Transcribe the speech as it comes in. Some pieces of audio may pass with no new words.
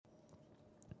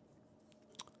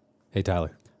Hey,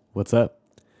 Tyler, What's up?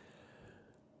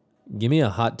 give me a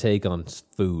hot take on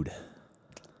food.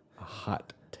 A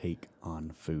hot take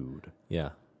on food. Yeah.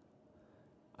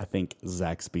 I think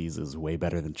Zaxby's is way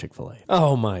better than Chick-fil-A.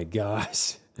 Oh, my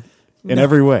gosh. In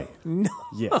every way. No.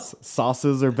 Yes.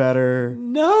 Sauces are better.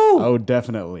 No. Oh,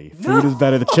 definitely. Food is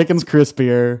better. The chicken's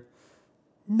crispier.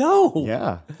 No.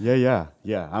 Yeah.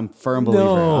 I'm a firm believer.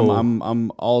 No.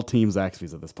 I'm all team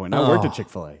Zaxby's at this point. I worked at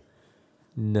Chick-fil-A.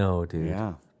 No, dude.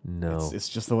 Yeah. No. It's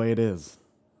just the way it is.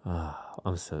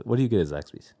 What do you get at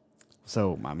Zaxby's?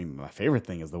 So, I mean, my favorite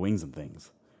thing is the wings and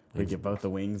things. We get both the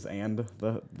wings and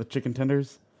the chicken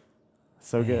tenders.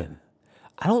 So good.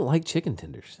 I don't like chicken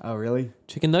tenders. Oh, really?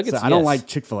 Chicken nuggets, So I don't yes. like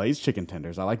Chick-fil-A's chicken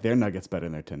tenders. I like their nuggets better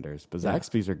than their tenders. But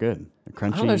Zaxby's are good. They're I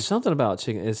don't know, there's crunchy. something about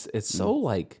chicken. It's so,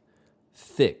 like,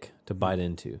 thick to bite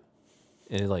into.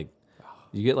 And, like,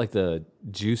 you get, like, the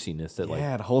juiciness that, like...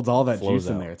 Yeah, it holds all that flows juice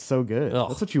in out. there. It's so good. Ugh.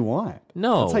 That's what you want.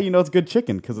 No. That's how you know it's good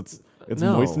chicken, because it's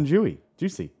No. moist and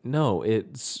juicy. No,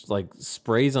 it's, like,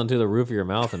 sprays onto the roof of your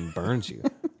mouth and burns you.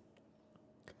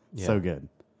 Yeah. So good.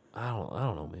 I don't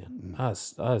know, man. I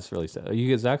was really sad. You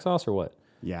get Zax sauce or what?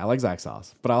 Yeah, I like Zax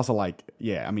sauce. But I also like,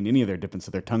 any of their dipping. So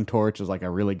their tongue torch is like a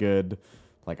really good,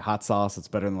 like hot sauce. It's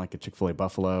better than like a Chick-fil-A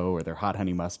buffalo, or their hot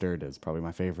honey mustard is probably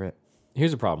my favorite.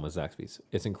 Here's the problem with Zaxby's.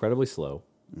 It's incredibly slow.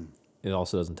 It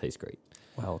also doesn't taste great.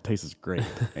 Well, it tastes great.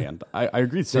 And I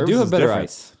agree, They service do have is better different.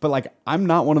 ice. But like, I'm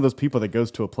not one of those people that goes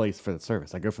to a place for the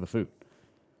service. I go for the food.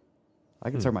 I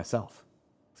can serve myself.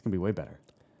 It's going to be way better.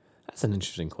 That's an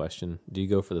interesting question. Do you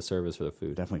go for the service or the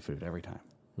food? Definitely food every time.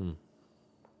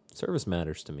 Service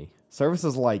matters to me. Service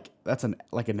is like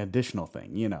an additional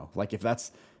thing, like if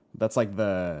that's like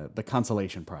the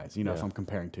consolation prize, if Yeah. I'm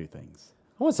comparing two things.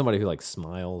 I want somebody who like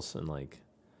smiles and like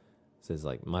says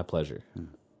like my pleasure.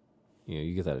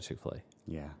 You get that at Chick-fil-A.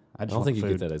 Yeah, I don't think you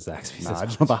get that at Zaxby's. No, I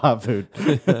just want the hot food.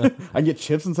 I can get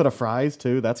chips instead of fries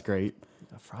too. That's great.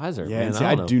 Fries are Yeah, man, and see,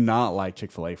 I I don't know. do not like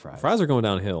Chick-fil-A fries. Fries are going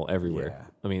downhill everywhere. Yeah.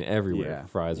 I mean everywhere. Yeah.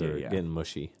 Fries are Yeah. getting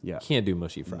mushy. Yeah. Can't do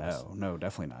mushy fries. No,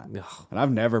 definitely not. Ugh. And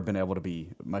I've never been able to be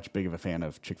much big of a fan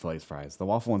of Chick-fil-A's fries. The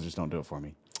waffle ones just don't do it for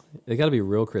me. They got to be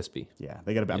real crispy. Yeah,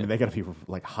 they gotta be. I mean, they gotta be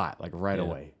like hot, like right Yeah.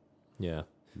 away. Yeah.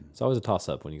 It's always a toss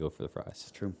up when you go for the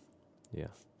fries. True. Yeah.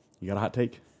 You got a hot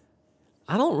take?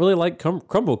 I don't really like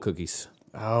crumble cookies.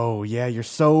 Oh yeah, you're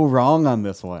so wrong on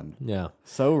this one. Yeah.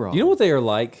 So wrong. You know what they are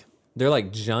like? They're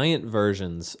like giant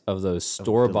versions of those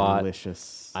store-bought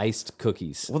delicious. iced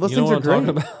cookies. Well, those You know things are what I'm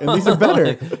great, talking about? and these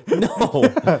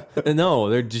are better. No,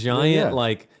 they're giant Yeah.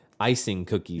 like icing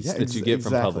cookies Yeah, that you get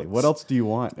from exactly. Publix. What else do you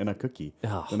want in a cookie?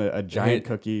 Oh, than a giant right.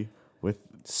 cookie with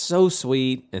So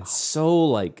sweet and so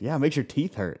like it makes your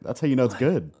teeth hurt. That's how you know it's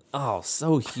good.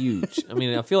 so huge. I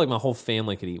mean, I feel like my whole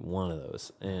family could eat one of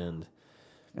those, and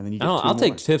And then you I get don't, two I'll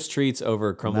take more. Tiff's treats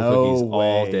over crumble No cookies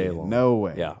all way. day long. No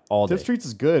way. Yeah, all day. Tips Treats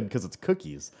is good because it's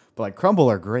cookies, but like crumble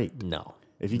are great. No,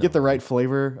 If you get the right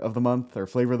flavor of the month or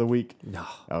flavor of the week, no,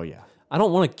 oh yeah. I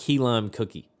don't want a key lime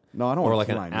cookie. No, I don't Or want like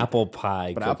key an lime apple either.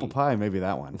 pie But cookie. apple pie, maybe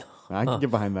that one. I can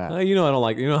get behind that. You know I don't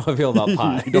like. You know how I feel about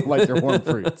pie. You don't like your warm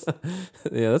fruits.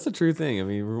 Yeah, that's a true thing. I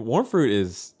mean, warm fruit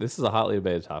is a hotly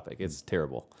debated topic. It's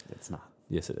terrible. It's not.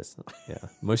 Yes, it is. Yeah,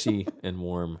 mushy and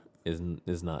warm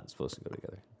is not supposed to go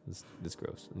together. It's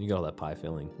gross. And you got all that pie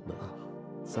filling. Ugh.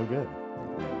 So good.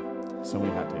 So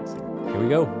many hot takes here. Here we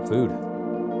go. Food.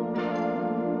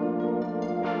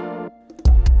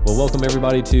 Well, welcome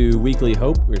everybody to Weekly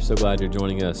Hope. We're so glad you're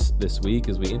joining us this week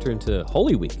as we enter into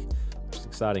Holy Week, which is an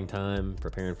exciting time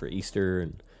preparing for Easter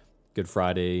and Good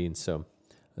Friday. And so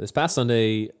this past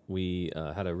Sunday, we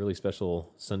had a really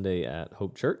special Sunday at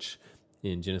Hope Church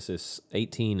in Genesis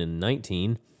 18 and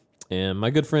 19. And my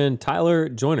good friend Tyler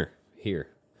Joyner here,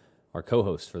 our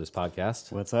co-host for this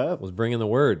podcast, What's up? was bringing the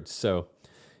word. So,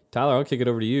 Tyler, I'll kick it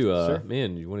over to you. Sure.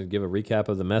 Man, you want to give a recap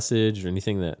of the message or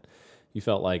anything that you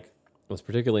felt like was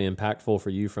particularly impactful for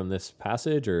you from this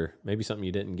passage, or maybe something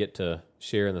you didn't get to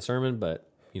share in the sermon, but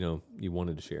you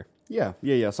wanted to share? Yeah.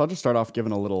 So I'll just start off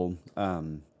giving a little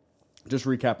just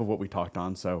recap of what we talked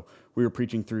on. So we were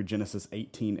preaching through Genesis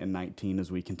 18 and 19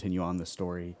 as we continue on the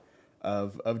story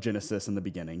of Genesis in the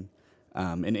beginning.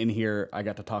 And in here, I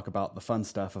got to talk about the fun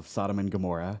stuff of Sodom and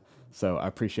Gomorrah. So I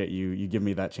appreciate you giving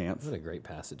me that chance. What a great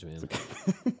passage, man.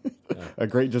 A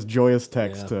great, just joyous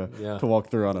text Yeah. to walk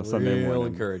through on a Sunday Real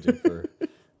morning. encouraging for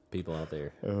people out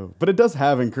there. But it does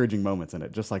have encouraging moments in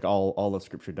it, just like all of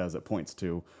Scripture does. It points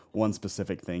to one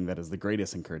specific thing that is the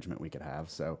greatest encouragement we could have.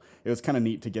 So it was kind of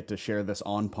neat to get to share this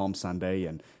on Palm Sunday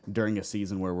and during a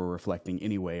season where we're reflecting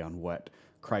anyway on what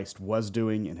Christ was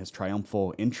doing in his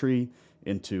triumphal entry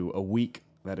into a week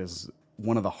that is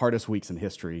one of the hardest weeks in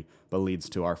history, but leads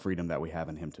to our freedom that we have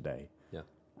in him today. Yeah.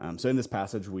 So in this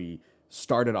passage, we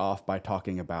started off by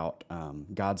talking about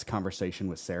God's conversation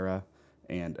with Sarah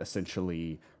and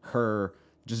essentially her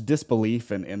just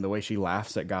disbelief in the way she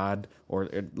laughs at God, or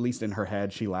at least in her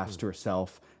head, she laughs to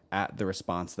herself at the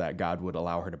response that God would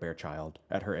allow her to bear child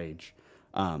at her age.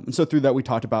 And so through that, we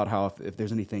talked about how if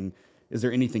there's anything, is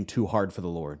there anything too hard for the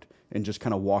Lord? And just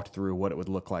kind of walked through what it would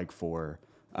look like for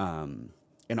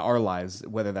in our lives,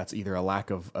 whether that's either a lack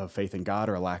of faith in God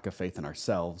or a lack of faith in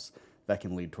ourselves that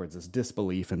can lead towards this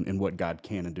disbelief in what God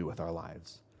can and do with our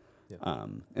lives. Yeah.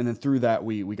 And then through that,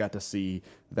 we got to see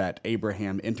that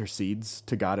Abraham intercedes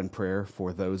to God in prayer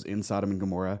for those in Sodom and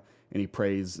Gomorrah, and he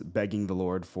prays, begging the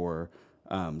Lord for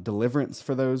deliverance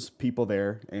for those people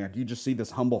there. And you just see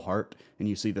this humble heart, and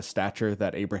you see the stature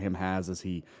that Abraham has as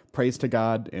he prays to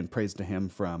God and prays to him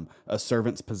from a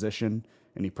servant's position,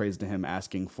 and he prays to him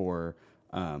asking for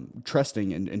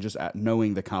trusting and just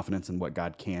knowing the confidence in what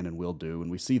God can and will do.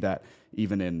 And we see that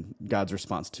even in God's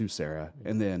response to Sarah.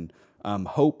 And then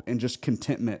hope and just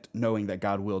contentment, knowing that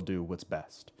God will do what's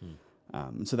best.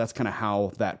 So that's kind of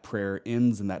how that prayer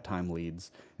ends and that time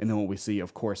leads. And then what we see,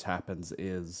 of course, happens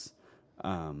is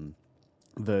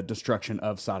the destruction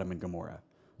of Sodom and Gomorrah.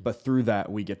 But through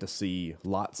that, we get to see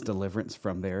Lot's deliverance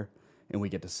from there. And we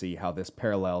get to see how this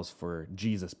parallels for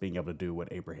Jesus being able to do what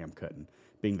Abraham couldn't,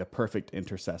 being the perfect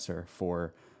intercessor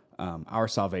for our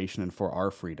salvation and for our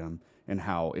freedom, and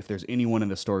how if there's anyone in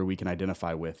the story we can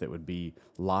identify with, it would be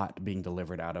Lot being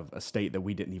delivered out of a state that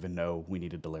we didn't even know we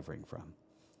needed delivering from.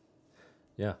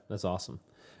 Yeah, that's awesome.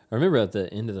 I remember at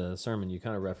the end of the sermon, you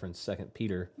kind of referenced 2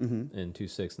 Peter in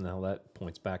 2:6, and how that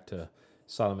points back to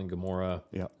Sodom and Gomorrah.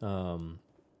 Yeah.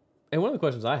 And one of the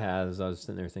questions I had as I was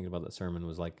sitting there thinking about that sermon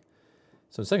was like,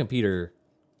 so in 2 Peter,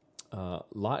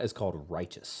 Lot is called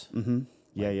righteous. Mm-hmm.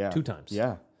 Yeah. 2 times.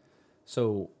 Yeah.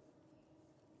 So,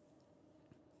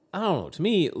 I don't know. To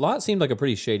me, Lot seemed like a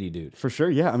pretty shady dude. For sure,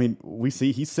 yeah. I mean, we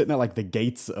see he's sitting at like the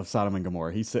gates of Sodom and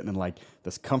Gomorrah. He's sitting in like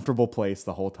this comfortable place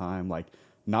the whole time, like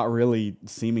not really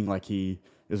seeming like he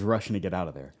is rushing to get out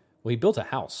of there. Well, he built a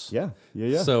house. Yeah.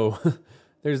 So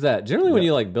there's that. Generally, when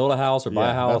you like build a house or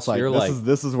buy a house, like, you're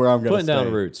this is where I'm going to putting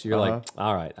down roots. You're like,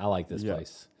 all right, I like this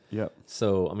place. Yep.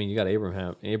 So, I mean, you got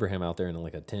Abraham out there in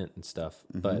like a tent and stuff.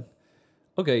 But,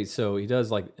 okay, so he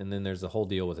does like, and then there's the whole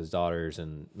deal with his daughters.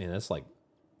 And, man, that's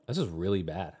just really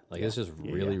bad. Like, it's just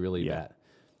really bad.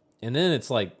 And then it's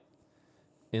like,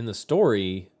 in the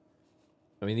story,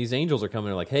 I mean, these angels are coming.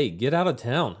 They're like, hey, get out of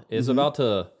town. It's about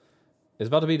to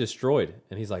be destroyed.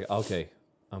 And he's like, okay,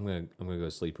 I'm gonna go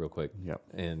to sleep real quick. Yep.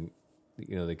 And,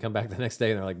 they come back the next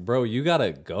day and they're like, bro, you got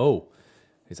to go.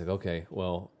 He's like, okay,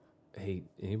 well, hey,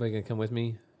 anybody gonna come with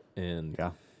me? And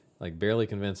like barely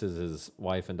convinces his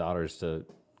wife and daughters to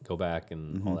go back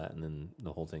and all that, and then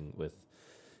the whole thing with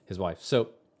his wife.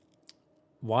 So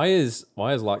why is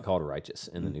Lot called righteous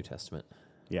in the New Testament?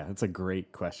 Yeah, it's a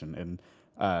great question,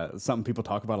 and something people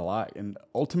talk about a lot. And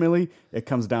ultimately, it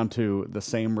comes down to the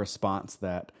same response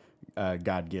that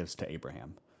God gives to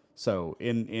Abraham. So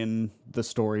in the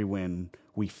story, when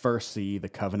we first see the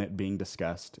covenant being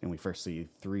discussed, and we first see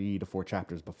 3 to 4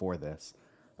 chapters before this,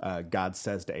 God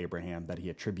says to Abraham that he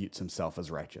attributes himself as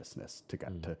righteousness to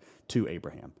God, to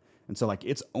Abraham. And so like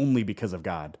it's only because of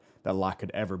God that Lot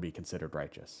could ever be considered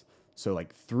righteous. So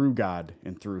like through God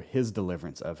and through his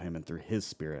deliverance of him and through his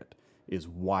spirit is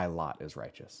why Lot is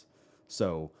righteous.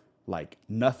 So like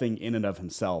nothing in and of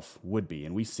himself would be.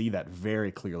 And we see that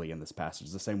very clearly in this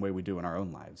passage, the same way we do in our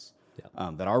own lives.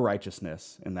 Yeah. That our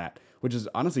righteousness and that, which is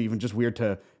honestly even just weird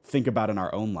to think about in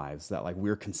our own lives, that like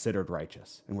we're considered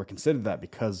righteous, and we're considered that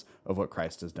because of what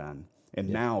Christ has done. And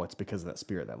now it's because of that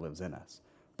spirit that lives in us.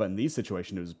 But in these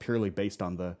situations, it was purely based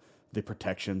on the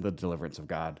protection, the deliverance of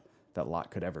God, that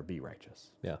Lot could ever be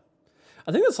righteous. Yeah.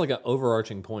 I think that's like an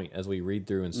overarching point as we read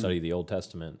through and study the Old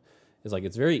Testament. Is like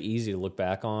it's very easy to look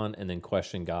back on and then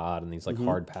question God and these like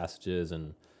hard passages,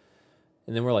 and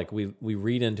then we're like we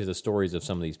read into the stories of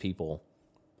some of these people.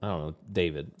 I don't know,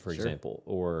 David, for example,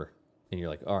 and you're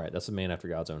like, all right, that's a man after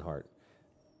God's own heart.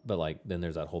 But like then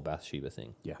there's that whole Bathsheba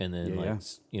thing. Yeah. And then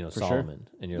Solomon,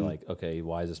 and you're like, okay,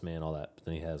 why is this man all that? But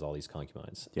then he has all these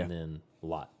concubines. Yeah. And then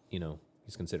Lot,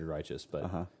 he's considered righteous,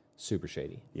 but super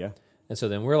shady. Yeah. And so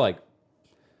then we're like,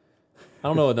 I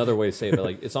don't know another way to say it, but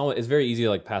like it's very easy to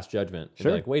like pass judgment. And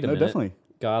be like, wait a minute, definitely.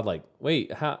 God, like,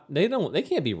 wait, how they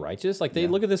can't be righteous. Like they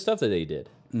look at this stuff that they did,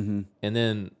 and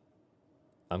then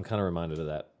I'm kind of reminded of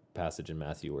that passage in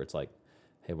Matthew where it's like,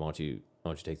 hey, why don't you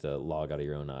take the log out of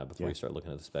your own eye before you start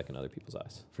looking at the speck in other people's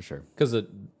eyes? For sure, because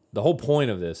the whole point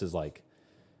of this is like,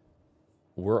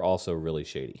 we're also really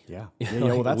shady. Yeah. Like,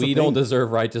 Well, that's we the don't thing.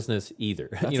 deserve righteousness either.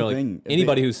 That's You know, the like thing.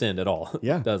 anybody who sinned at all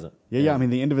Yeah. doesn't. Yeah. I mean,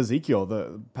 the end of Ezekiel,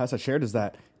 the passage I shared is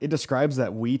that it describes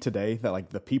that we today, that like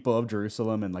the people of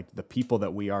Jerusalem and like the people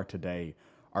that we are today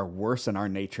are worse in our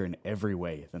nature in every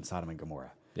way than Sodom and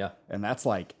Gomorrah. Yeah. And that's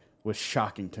like, was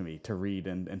shocking to me to read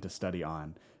and to study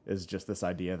on, is just this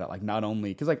idea that like not only,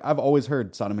 because like I've always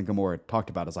heard Sodom and Gomorrah talked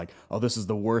about as like, oh, this is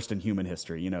the worst in human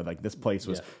history. You know, like this place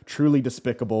was truly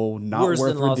despicable, not Worse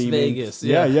worth than Las redeeming. Vegas.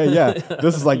 Yeah.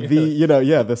 This is like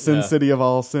the sin city of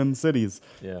all sin cities.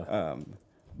 Yeah.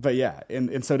 But yeah,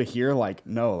 and so to hear like,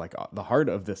 no, like the heart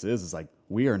of this is like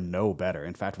we are no better.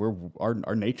 In fact,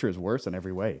 our nature is worse in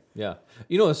every way. Yeah.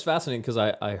 You know, it's fascinating because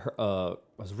I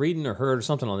was reading or heard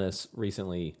something on this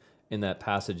recently in that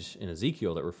passage in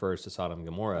Ezekiel that refers to Sodom and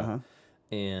Gomorrah.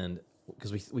 And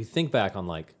because we think back on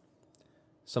like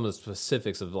some of the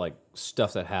specifics of like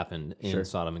stuff that happened in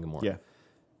Sodom and Gomorrah. Yeah.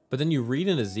 But then you read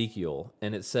in Ezekiel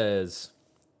and it says,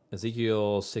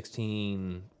 Ezekiel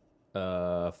 16,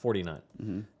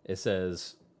 49, it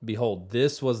says, "Behold,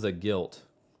 this was the guilt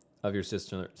of your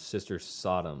sister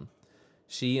Sodom.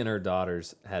 She and her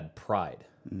daughters had pride,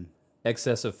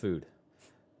 excess of food,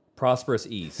 prosperous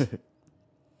ease,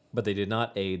 but they did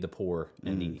not aid the poor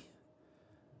and needy."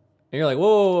 And you're like,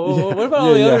 whoa, what about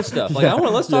all the other stuff? Like,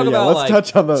 let's talk about let's like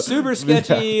touch on the super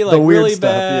sketchy, the like weird really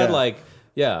stuff, bad, yeah.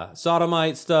 like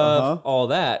sodomite stuff, all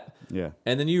that. Yeah.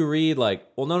 And then you read like,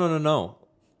 well, no.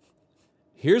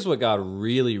 Here's what God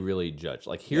really, really judged.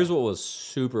 Like, here's what was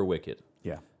super wicked.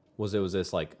 Yeah. It was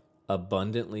this like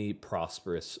abundantly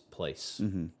prosperous place,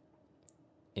 and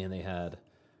they had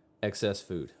excess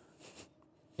food,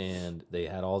 and they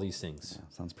had all these things.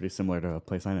 Sounds pretty similar to a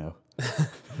place I know.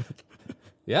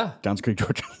 Yeah, Johns Creek,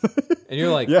 Georgia. and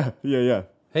you're like, Yeah.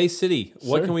 hey, city,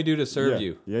 what Sure. can we do to serve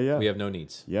you? Yeah. We have no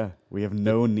needs. Yeah. We have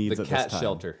no needs The at cat this time.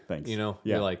 shelter. Thanks. You know,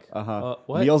 Yeah. you're like,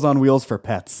 what? Meals on wheels for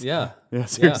pets. Yeah. Yeah,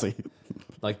 seriously.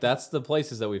 Like, that's the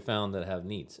places that we found that have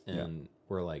needs. And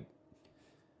we're like,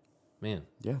 man,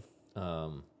 Yeah.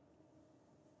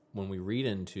 when we read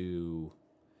into,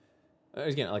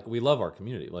 again, like, we love our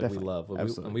community. Like, Definitely. we love,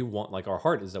 Absolutely. and we want, like, our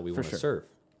heart is that we want to sure. serve.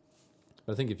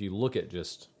 But I think if you look at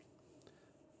just,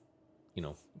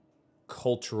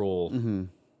 cultural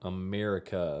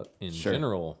America in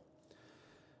general,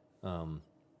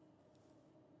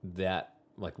 that,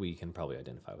 like, we can probably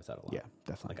identify with that a lot. Yeah,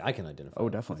 definitely. Like, I can identify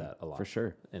definitely. with that a lot. For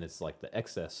sure. And it's like the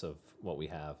excess of what we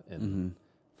have and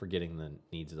forgetting the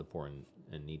needs of the poor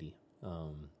and needy.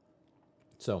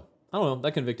 So, I don't know.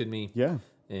 That convicted me. Yeah.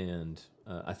 And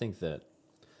I think that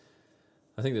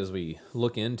as we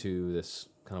look into this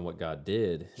kind of what God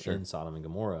did in Sodom and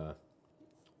Gomorrah,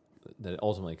 that it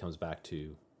ultimately comes back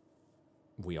to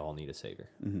we all need a Savior.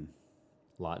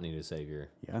 Lot needed a Savior.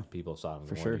 Yeah. People of Sodom and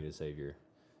Gomorrah sure. need a Savior.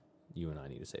 You and I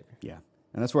need a Savior. Yeah.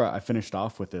 And that's where I finished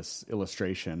off with this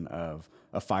illustration of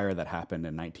a fire that happened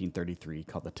in 1933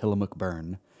 called the Tillamook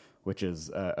Burn, which is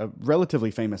a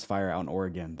relatively famous fire out in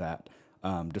Oregon that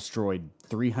destroyed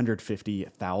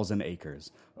 350,000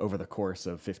 acres over the course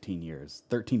of 15 years.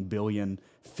 13 billion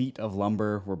feet of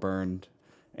lumber were burned,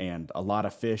 and a lot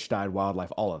of fish died,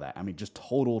 wildlife, all of that. I mean, just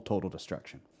total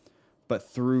destruction. But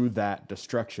through that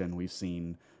destruction, we've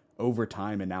seen over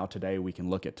time, and now today we can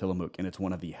look at Tillamook, and it's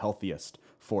one of the healthiest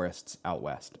forests out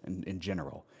west in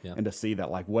general. Yeah. And to see that,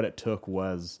 like, what it took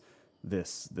was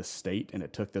this state, and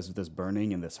it took this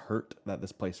burning and this hurt that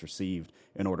this place received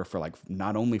in order for, like,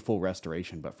 not only full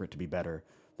restoration, but for it to be better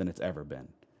than it's ever been.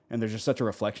 And there's just such a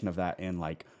reflection of that in,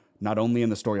 like, not only in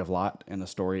the story of Lot and the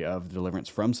story of the deliverance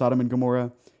from Sodom and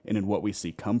Gomorrah, and in what we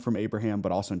see come from Abraham,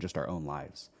 but also in just our own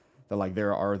lives. That, like,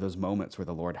 there are those moments where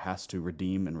the Lord has to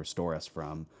redeem and restore us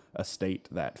from a state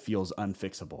that feels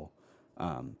unfixable.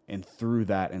 And through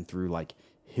that and through, like,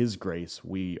 His grace,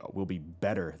 we will be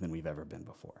better than we've ever been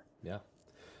before. Yeah.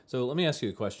 So let me ask you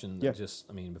a question. Yeah.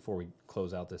 Before we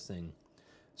close out this thing.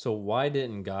 So why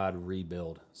didn't God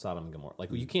rebuild Sodom and Gomorrah?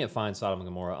 Like, you can't find Sodom and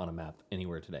Gomorrah on a map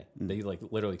anywhere today. They, like,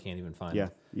 literally can't even find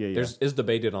it. Yeah. It's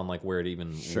debated on, like, where it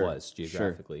even was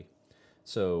geographically.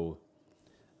 So,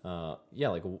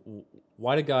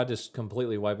 why did God just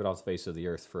completely wipe it off the face of the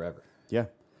earth forever? Yeah.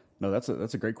 No, that's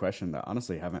a great question that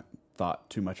honestly I haven't thought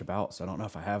too much about. So I don't know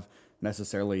if I have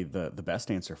necessarily the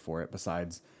best answer for it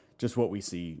besides just what we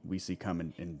see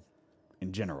come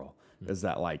in general. Is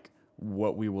that, like,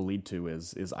 what we will lead to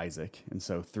is Isaac. And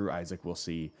so through Isaac we'll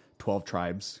see 12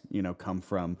 tribes, come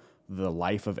from the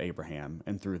life of Abraham,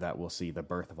 and through that we'll see the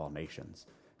birth of all nations.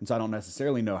 And so I don't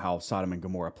necessarily know how Sodom and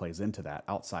Gomorrah plays into that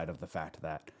outside of the fact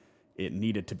that it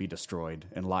needed to be destroyed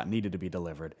and Lot needed to be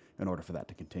delivered in order for that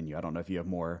to continue. I don't know if you have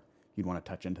more you'd want to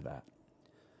touch into that.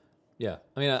 Yeah.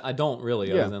 I mean, I don't really,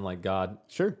 Yeah. other than like God,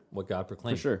 Sure. what God For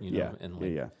proclaimed. sure. You know, Yeah. and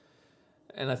like, yeah.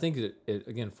 and I think it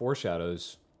again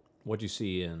foreshadows what you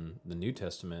see in the New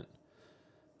Testament,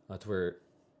 to where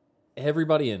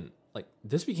everybody in like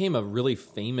this became a really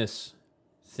famous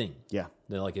thing. Yeah.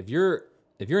 That like if you're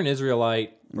an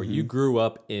Israelite or you grew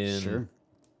up in Sure.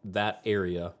 that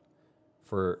area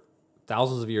for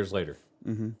thousands of years later,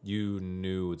 you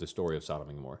knew the story of Sodom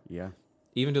and Gomorrah, Yeah.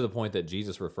 even to the point that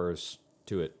Jesus refers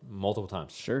to it multiple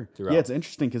times. Sure. Throughout. Yeah, it's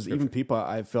interesting because even people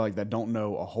I feel like that don't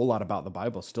know a whole lot about the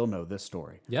Bible still know this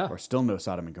story. Yeah. Or still know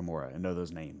Sodom and Gomorrah and know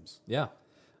those names. Yeah.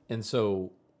 And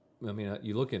so, I mean,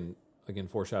 you look in, again,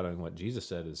 foreshadowing what Jesus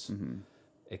said is,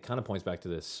 it kind of points back to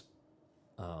this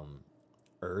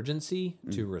urgency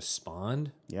to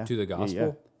respond Yeah. to the gospel.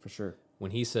 Yeah, for sure.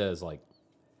 When he says, like,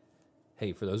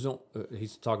 hey, for those who don't,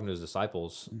 he's talking to his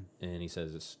disciples, and he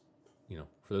says, you know,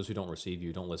 for those who don't receive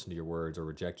you, don't listen to your words or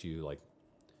reject you, like,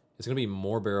 it's going to be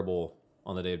more bearable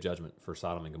on the day of judgment for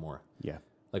Sodom and Gomorrah. Yeah.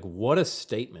 Like, what a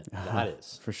statement that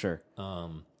is. For sure.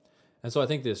 And so I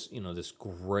think this, you know, this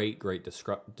great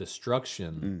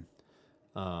destruction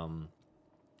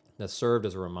that served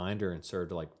as a reminder and served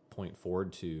to like point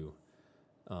forward to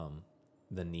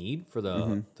the need for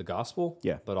the gospel,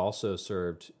 Yeah. but also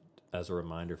served as a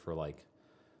reminder for like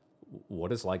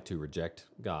what it's like to reject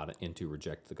God and to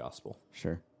reject the gospel.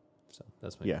 Sure. So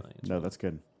that's my Yeah. answer. No, that's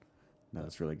good. No,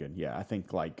 that's really good. Yeah, I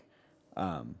think like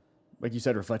you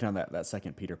said, reflecting on that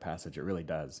Second Peter passage, it really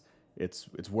does. It's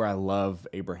where I love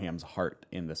Abraham's heart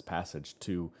in this passage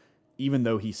to, even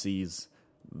though he sees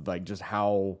like just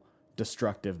how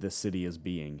destructive this city is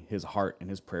being, his heart and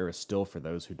his prayer is still for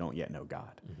those who don't yet know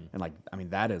God. And like, I mean,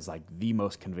 that is like the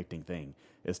most convicting thing,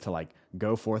 is to like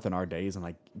go forth in our days and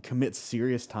like commit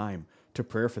serious time to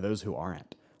prayer for those who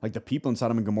aren't. Like the people in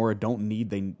Sodom and Gomorrah don't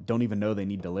even know they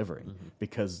need delivering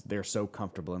because they're so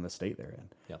comfortable in the state they're in.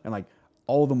 Yep. And like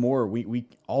all the more we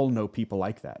all know people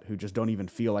like that who just don't even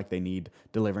feel like they need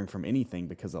delivering from anything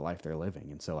because of the life they're living.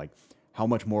 And so like, how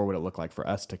much more would it look like for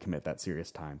us to commit that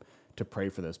serious time to pray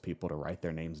for those people, to write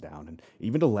their names down, and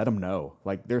even to let them know?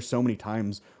 Like there's so many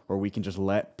times where we can just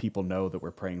let people know that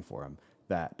we're praying for them,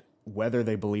 that whether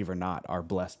they believe or not are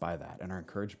blessed by that and are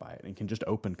encouraged by it and can just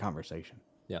open conversation.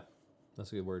 Yeah,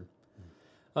 that's a good word.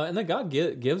 And then God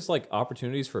gives like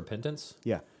opportunities for repentance.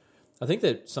 Yeah. I think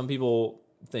that some people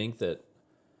think that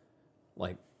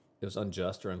like it was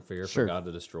unjust or unfair Sure. for God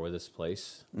to destroy this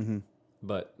place.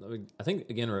 But I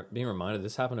think, again, being reminded,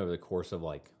 this happened over the course of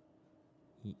like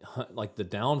the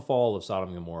downfall of Sodom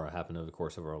and Gomorrah happened over the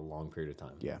course of a long period of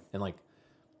time. Yeah. And like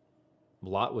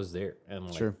Lot was there, and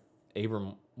like Sure.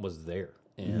 Abram was there,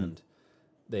 and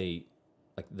they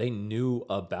knew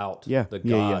about Yeah. the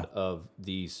Yeah, God of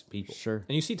these people. Sure.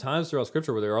 And you see times throughout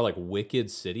Scripture where there are like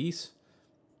wicked cities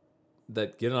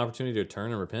that get an opportunity to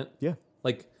turn and repent. Yeah.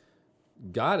 Like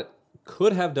God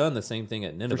could have done the same thing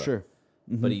at Nineveh, For sure.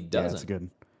 but he Yeah, doesn't, that's good.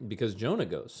 because Jonah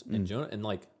goes and Jonah and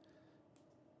like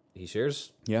he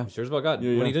shares Yeah. about God Yeah,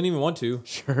 when yeah. he didn't even want to,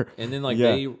 Sure. and then like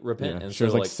Yeah. they repent, Yeah. and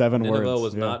Shares so like 7 Nineveh words.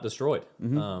 was Yeah. not destroyed.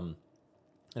 And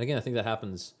again, I think that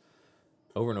happens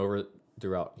over and over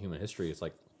throughout human history. It's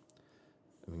like,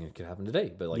 I mean, it could happen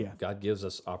today, but like Yeah. God gives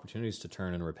us opportunities to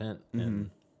turn and repent and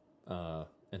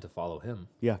to follow Him.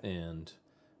 Yeah. And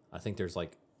I think there's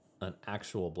like an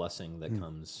actual blessing that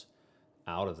comes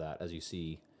out of that as you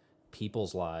see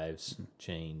people's lives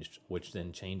changed, which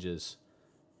then changes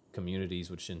communities,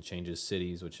 which then changes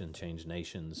cities, which then change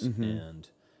nations. And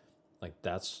like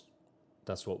that's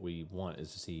what we want,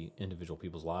 is to see individual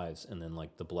people's lives and then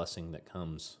like the blessing that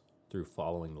comes through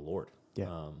following the Lord.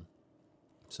 Yeah.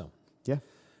 So Yeah.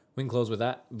 we can close with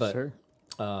that, but Sure.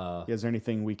 Is there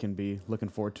anything we can be looking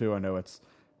forward to? I know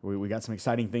we got some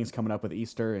exciting things coming up with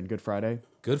Easter and Good Friday.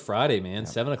 Good Friday, man,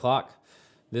 7:00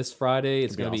 this Friday.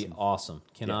 It's going to be awesome. awesome.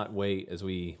 Cannot wait as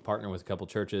we partner with a couple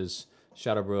churches,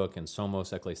 Shadowbrook and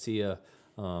Somos Ecclesia.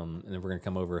 And then we're going to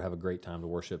come over, have a great time to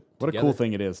worship What together. a cool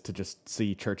thing it is to just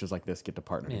see churches like this get to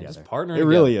partner Man, together. just partnering It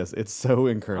really is. It's so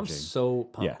I'm encouraging. so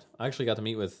pumped. Yeah. I actually got to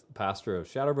meet with pastor of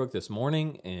Shadowbrook this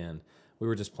morning, and we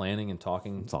were just planning and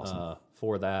talking awesome.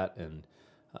 for that, and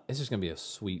it's just going to be a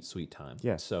sweet, sweet time.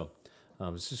 Yeah. So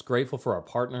it's just grateful for our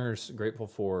partners, grateful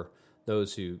for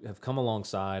those who have come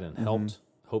alongside and helped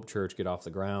Hope Church get off the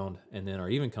ground, and then are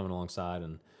even coming alongside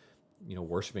and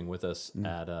worshiping with us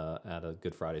at a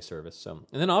Good Friday service. So,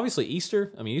 and then obviously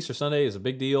Easter. I mean, Easter Sunday is a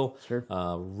big deal. Sure.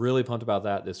 Really pumped about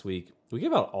that this week. We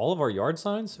give out all of our yard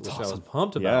signs, which I was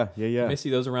pumped about. Yeah. You may see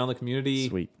those around the community.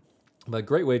 Sweet. But a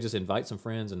great way to just invite some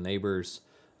friends and neighbors.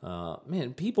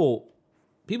 Man, people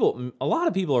a lot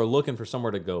of people are looking for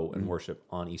somewhere to go and worship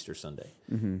on Easter Sunday.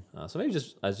 So maybe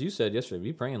just, as you said yesterday,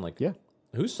 be praying like,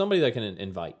 who's somebody that can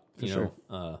invite?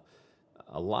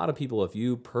 A lot of people, if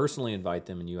you personally invite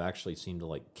them and you actually seem to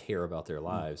like care about their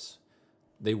lives,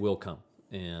 they will come.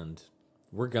 And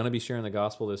we're going to be sharing the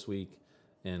gospel this week.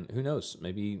 And who knows,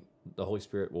 maybe the Holy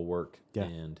Spirit will work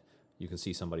and you can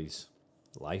see somebody's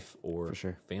life or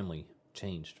family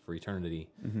changed for eternity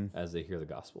as they hear the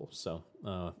gospel. So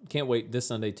can't wait. This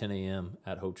Sunday, 10 a.m.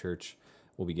 at Hope Church,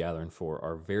 we'll be gathering for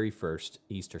our very first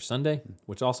Easter Sunday,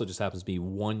 which also just happens to be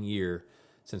 1 year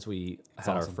since we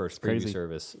had our first preview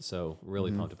service. So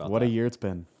really pumped about that. What a year it's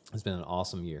been. It's been an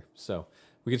awesome year. So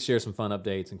we get to share some fun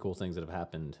updates and cool things that have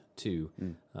happened too,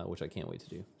 which I can't wait to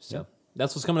do. So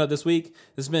that's what's coming up this week.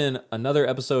 This has been another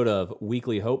episode of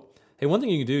Weekly Hope. Hey, one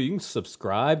thing you can do, you can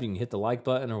subscribe, you can hit the like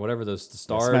button or whatever, the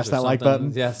stars. Smash that like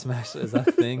button. Yeah, smash. Is that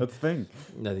a thing? That's the thing.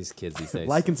 No, these kids these days.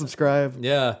 Like and subscribe.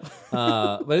 Yeah.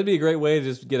 But it'd be a great way to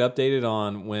just get updated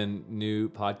on when new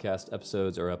podcast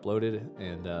episodes are uploaded.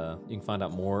 And you can find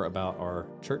out more about our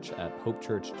church at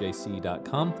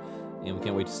hopechurchjc.com. And we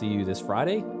can't wait to see you this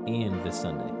Friday and this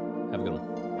Sunday. Have a good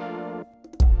one.